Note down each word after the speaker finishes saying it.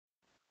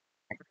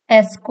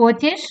A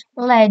Scottish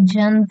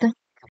legend.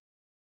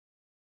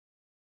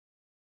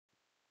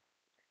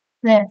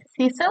 The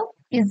thistle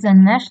is the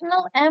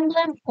national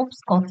emblem of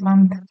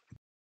Scotland.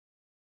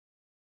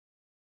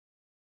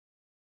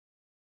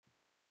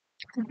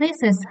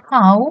 This is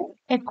how,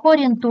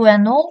 according to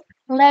an old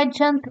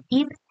legend,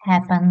 it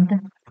happened.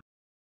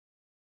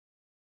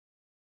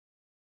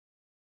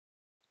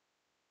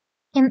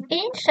 In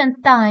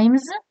ancient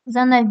times,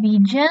 the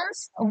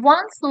Norwegians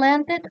once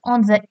landed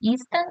on the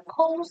eastern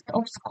coast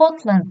of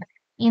Scotland,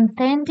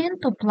 intending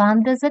to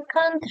plunder the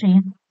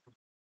country.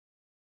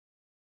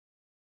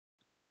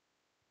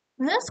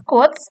 The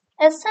Scots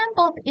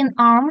assembled in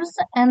arms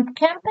and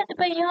camped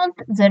beyond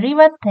the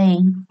River Tay.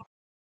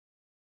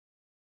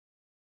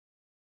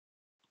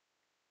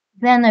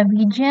 The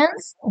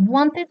Norwegians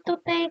wanted to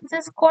take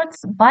the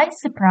Scots by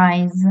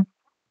surprise.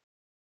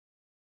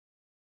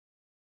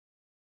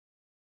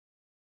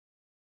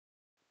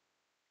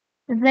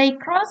 They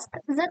crossed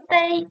the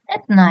Tay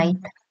at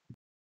night.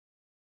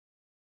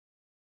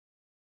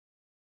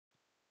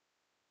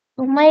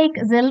 To make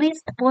the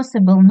least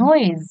possible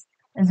noise,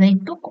 they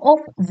took off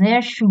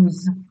their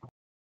shoes.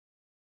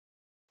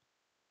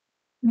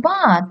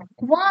 But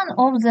one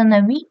of the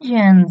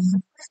Norwegians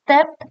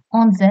stepped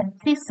on the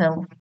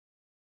thistle.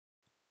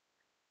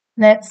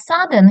 The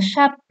sudden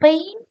sharp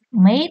pain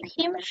made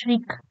him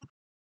shriek.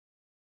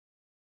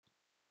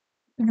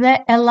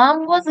 The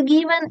alarm was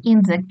given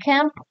in the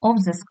camp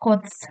of the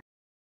Scots.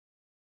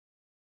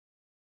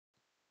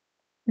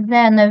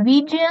 The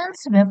Norwegians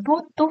were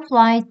put to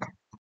flight.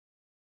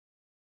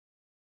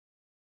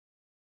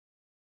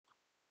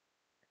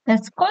 The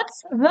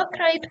Scots were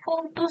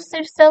grateful to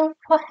thistle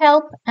for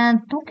help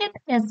and took it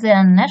as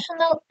their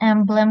national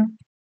emblem.